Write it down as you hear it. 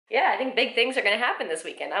Yeah, I think big things are going to happen this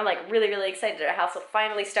weekend. I'm like really, really excited. Our house will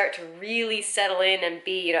finally start to really settle in and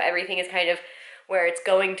be, you know, everything is kind of where it's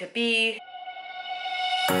going to be.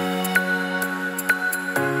 Good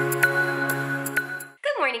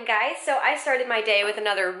morning, guys. So I started my day with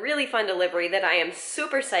another really fun delivery that I am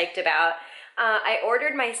super psyched about. I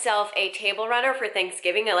ordered myself a table runner for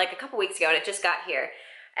Thanksgiving like a couple weeks ago, and it just got here.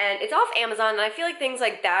 And it's off Amazon, and I feel like things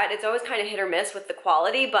like that, it's always kind of hit or miss with the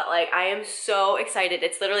quality, but like I am so excited.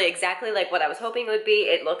 It's literally exactly like what I was hoping it would be.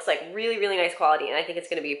 It looks like really, really nice quality, and I think it's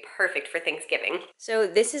gonna be perfect for Thanksgiving. So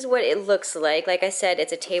this is what it looks like. Like I said,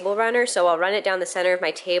 it's a table runner, so I'll run it down the center of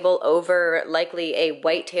my table over likely a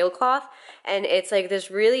white tablecloth, and it's like this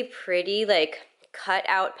really pretty like cut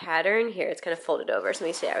out pattern. Here, it's kind of folded over, so let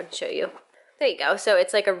me see, I can show you. There you go. So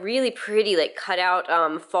it's like a really pretty like cut out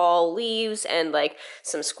fall leaves and like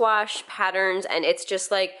some squash patterns, and it's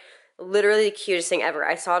just like literally the cutest thing ever.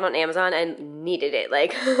 I saw it on Amazon and needed it.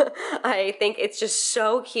 Like I think it's just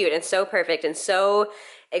so cute and so perfect and so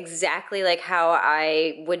exactly like how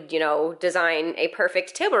I would, you know, design a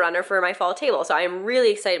perfect table runner for my fall table. So I'm really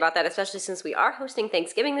excited about that, especially since we are hosting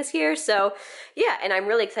Thanksgiving this year. So yeah, and I'm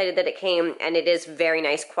really excited that it came, and it is very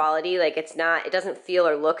nice quality. Like it doesn't feel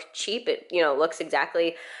or look cheap. It, you know, looks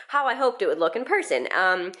exactly how I hoped it would look in person.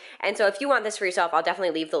 And so if you want this for yourself, I'll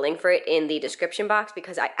definitely leave the link for it in the description box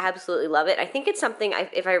because I absolutely love it. I think it's something,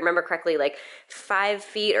 if I remember correctly, like 5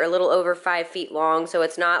 feet or a little over 5 feet long. So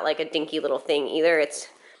it's not like a dinky little thing either. It's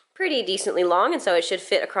pretty decently long, and so it should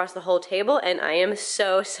fit across the whole table, and I am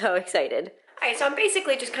so, so excited. Alright, so I'm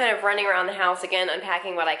basically just kind of running around the house again,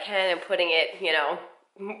 unpacking what I can and putting it, you know,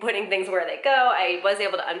 putting things where they go. I was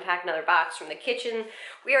able to unpack another box from the kitchen.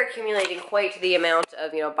 We are accumulating quite the amount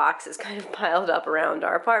of, you know, boxes kind of piled up around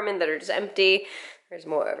our apartment that are just empty. There's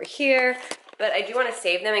more over here. But I do want to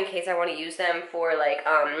save them in case I want to use them for like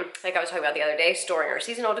I was talking about the other day, storing our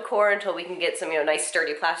seasonal decor until we can get some, you know, nice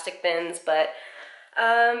sturdy plastic bins. But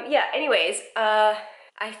yeah, anyways,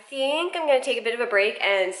 I think I'm gonna take a bit of a break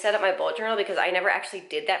and set up my bullet journal because I never actually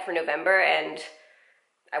did that for November, and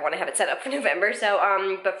I want to have it set up for November. So,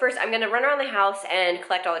 but first I'm gonna run around the house and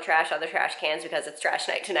collect all the trash out of the trash cans because it's trash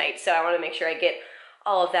night tonight. So I want to make sure I get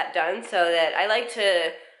all of that done so that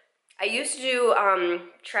I used to do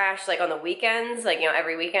trash like on the weekends, like, you know,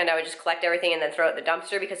 every weekend I would just collect everything and then throw it in the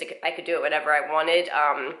dumpster because I could do it whenever I wanted.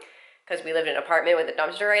 Because we lived in an apartment with a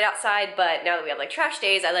dumpster right outside, but now that we have like trash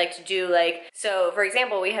days, I like to do like, so for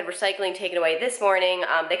example, we had recycling taken away this morning.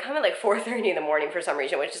 They come at like 4:30 in the morning for some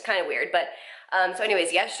reason, which is kind of weird, but so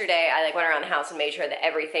anyways, yesterday I like went around the house and made sure that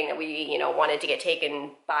everything that we, you know, wanted to get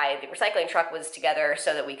taken by the recycling truck was together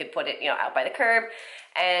so that we could put it, you know, out by the curb.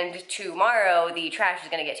 And tomorrow the trash is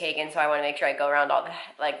going to get taken, so I want to make sure I go around all the,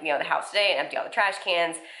 like, you know, the house today and empty all the trash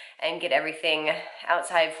cans and get everything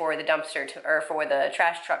outside for the dumpster or for the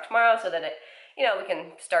trash truck tomorrow so that it, you know, we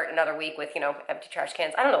can start another week with, you know, empty trash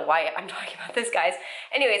cans. I don't know why I'm talking about this, guys.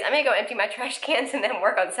 Anyways, I'm gonna go empty my trash cans and then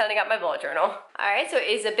work on setting up my bullet journal. All right, so it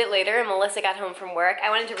is a bit later and Melissa got home from work.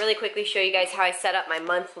 I wanted to really quickly show you guys how I set up my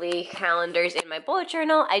monthly calendars in my bullet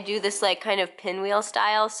journal. I do this like kind of pinwheel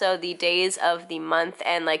style, so the days of the month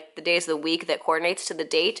and like the days of the week that coordinates to the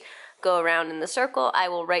date go around in the circle. I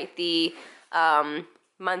will write the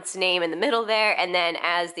month's name in the middle there, and then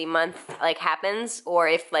as the month like happens, or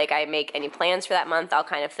if like I make any plans for that month, I'll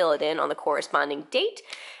kind of fill it in on the corresponding date.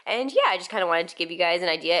 And yeah, I just kind of wanted to give you guys an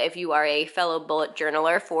idea if you are a fellow bullet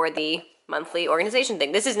journaler for the monthly organization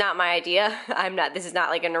thing. This is not my idea. This is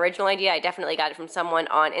not like an original idea. I definitely got it from someone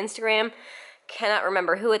on Instagram. Cannot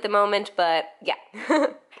remember who at the moment, but yeah.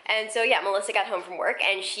 And so yeah, Melissa got home from work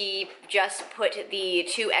and she just put the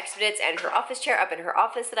 2 Expedits and her office chair up in her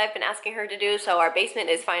office that I've been asking her to do. So our basement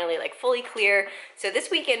is finally like fully clear. So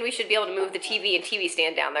this weekend we should be able to move the TV and TV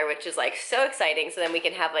stand down there, which is like so exciting. So then we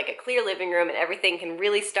can have like a clear living room and everything can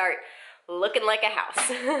really start looking like a house.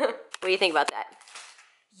 What do you think about that?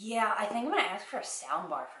 Yeah, I think I'm gonna ask for a sound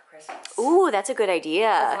bar for Christmas. Ooh, that's a good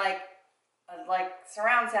idea. Like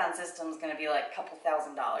surround sound system's gonna be like a couple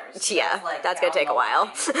 $1,000s. Yeah, that's gonna take a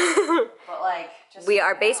while. But like, just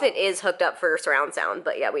our basement is hooked up for surround sound,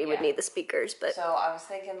 but yeah, we would need the speakers. But so I was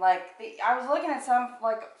thinking like I was looking at some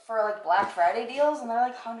like for like Black Friday deals, and they're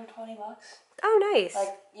like $120. Oh, nice. Like,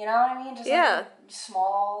 you know what I mean? Just like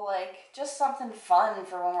small, like just something fun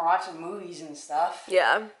for when we're watching movies and stuff.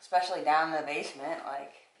 Yeah. Especially down in the basement,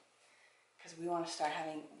 like. Because we want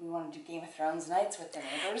to do Game of Thrones nights with the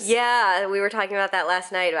neighbors. Yeah, we were talking about that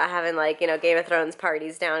last night, about having like, you know, Game of Thrones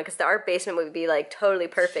parties down, because our basement would be like totally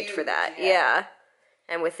perfect for that. Yeah.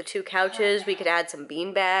 And with the 2 couches, we could add some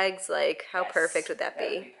bean bags. Like, how perfect would that be?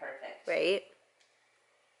 That would be perfect. Right?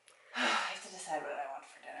 I have to decide what I want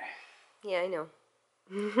for dinner. Yeah, I know.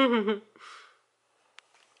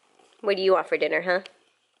 What do you want for dinner, huh?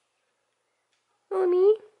 Oh,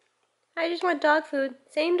 me? I just want dog food.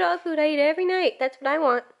 Same dog food I eat every night. That's what I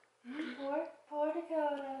want. Poor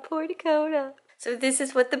Dakota. Poor Dakota. So this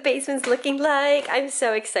is what the basement's looking like. I'm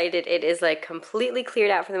so excited. It is like completely cleared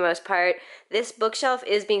out for the most part. This bookshelf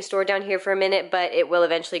is being stored down here for a minute, but it will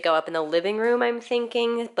eventually go up in the living room, I'm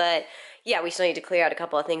thinking. But yeah, we still need to clear out a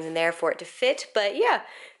couple of things in there for it to fit. But yeah,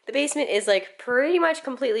 the basement is like pretty much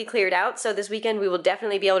completely cleared out. So this weekend we will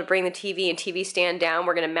definitely be able to bring the TV and TV stand down.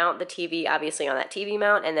 We're gonna mount the TV obviously on that TV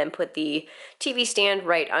mount and then put the TV stand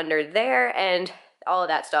right under there, and all of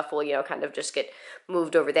that stuff will, you know, kind of just get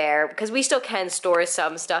moved over there, because we still can store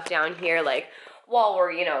some stuff down here, like, while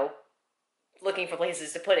we're, you know, looking for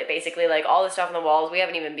places to put it, basically. Like, all the stuff on the walls, we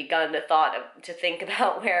haven't even begun to think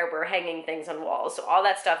about where we're hanging things on walls, so all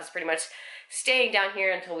that stuff is pretty much staying down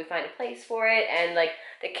here until we find a place for it. And, like,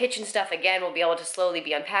 the kitchen stuff, again, will be able to slowly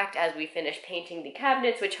be unpacked as we finish painting the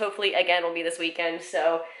cabinets, which hopefully, again, will be this weekend.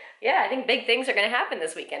 So yeah, I think big things are going to happen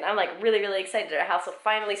this weekend. I'm like really, really excited. Our house will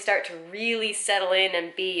finally start to really settle in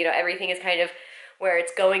and be, you know, everything is kind of where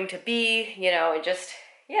it's going to be, you know, and just,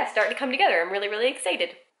 yeah, starting to come together. I'm really, really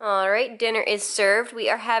excited. All right, dinner is served. We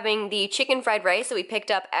are having the chicken fried rice that we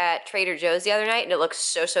picked up at Trader Joe's the other night, and it looks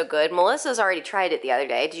so, so good. Melissa's already tried it the other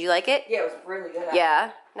day. Did you like it? Yeah, it was really good.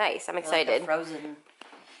 Yeah, nice. I'm excited. Like frozen.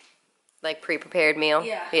 Like pre-prepared meal?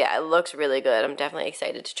 Yeah. Yeah, it looks really good. I'm definitely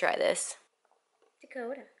excited to try this.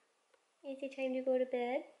 Dakota. Is it time to go to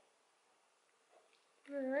bed?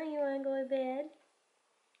 You want to go to bed?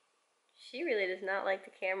 She really does not like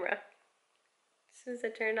the camera. As soon as I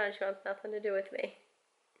turned on, she wants nothing to do with me.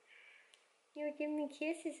 You were giving me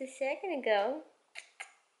kisses a second ago.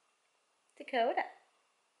 Dakota.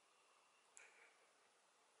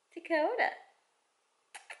 Dakota.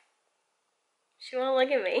 She won't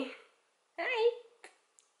look at me. Hi.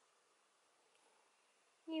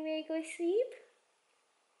 You ready to go to sleep?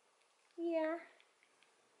 Yeah.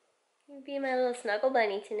 You'll be my little snuggle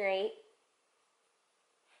bunny tonight.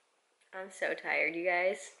 I'm so tired, you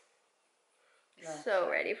guys. So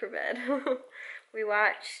ready for bed. We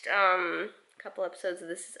watched a couple episodes of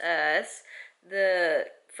This Is Us. The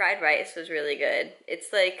fried rice was really good.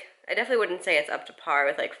 It's like, I definitely wouldn't say it's up to par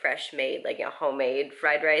with like fresh made, like, you know, homemade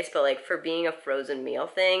fried rice, but like for being a frozen meal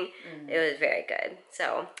thing, it was very good.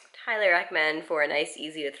 So highly recommend for a nice,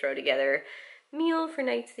 easy to throw together meal for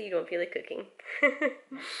nights that you don't feel like cooking.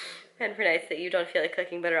 And for nights that you don't feel like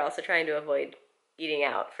cooking but are also trying to avoid eating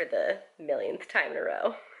out for the millionth time in a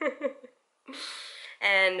row.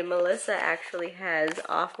 And Melissa actually has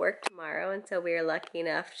off work tomorrow, and so we are lucky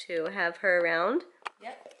enough to have her around.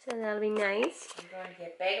 Yep. So that'll be nice. I'm going to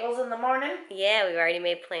get bagels in the morning. Yeah, we've already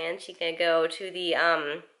made plans. She's gonna go to the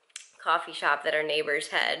coffee shop that our neighbors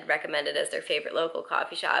had recommended as their favorite local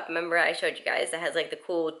coffee shop. Remember I showed you guys that has like the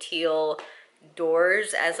cool teal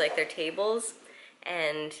doors as like their tables?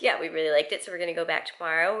 And yeah, we really liked it, so we're gonna go back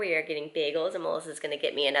tomorrow. We are getting bagels, and Melissa's gonna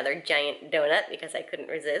get me another giant donut because I couldn't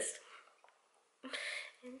resist.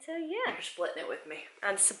 And so yeah. You're splitting it with me.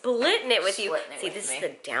 I'm splitting it with you. Splitting it See, with this me. is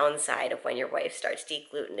the downside of when your wife starts to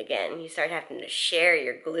eat gluten again. You start having to share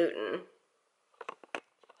your gluten.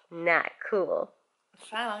 Not cool. It's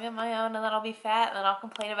fine, I'll get my own and then I'll be fat and then I'll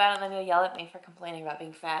complain about it and then you'll yell at me for complaining about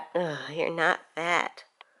being fat. Ugh, you're not fat.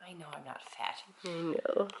 I know I'm not fat. I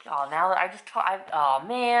know. Oh, now that I just told, oh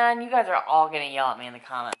man, you guys are all gonna yell at me in the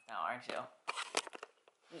comments now, aren't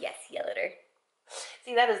you? Yes, yell at her.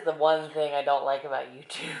 See, that is the one thing I don't like about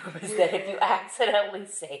YouTube, is that if you accidentally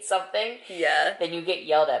say something, Yeah. then you get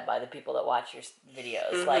yelled at by the people that watch your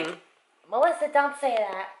videos. Like, Melissa, don't say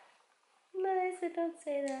that. Melissa, don't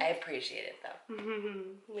say that. I appreciate it, though.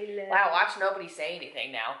 We love Wow, watch nobody say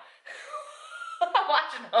anything now.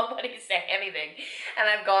 Watch nobody say anything. And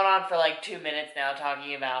I've gone on for like 2 minutes now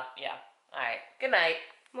talking about, yeah. Alright, good night.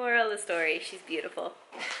 Moral of the story, she's beautiful.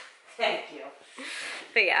 Thank you.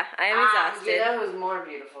 But yeah, I am exhausted. You know who's more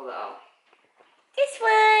beautiful, though? This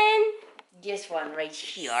one! This one right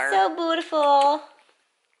here. So beautiful.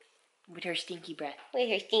 With her stinky breath. With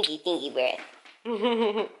her stinky, stinky breath.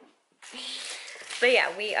 But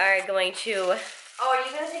yeah, we are going to... Oh, are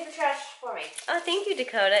you going to take the trash for me? Oh, thank you,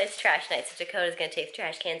 Dakota. It's trash night, so Dakota's going to take the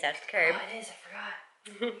trash cans out to the curb. Oh, it is. I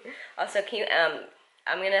forgot. Also, can you,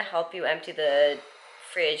 I'm going to help you empty the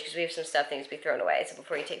fridge because we have some stuff that needs to be thrown away. So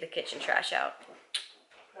before you take the kitchen trash out.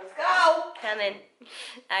 Let's go. Coming.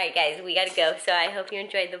 Alright guys, we gotta go. So I hope you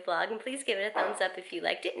enjoyed the vlog, and please give it a thumbs up if you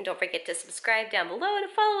liked it. And don't forget to subscribe down below and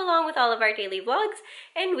follow along with all of our daily vlogs.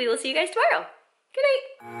 And we will see you guys tomorrow. Good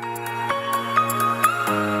night.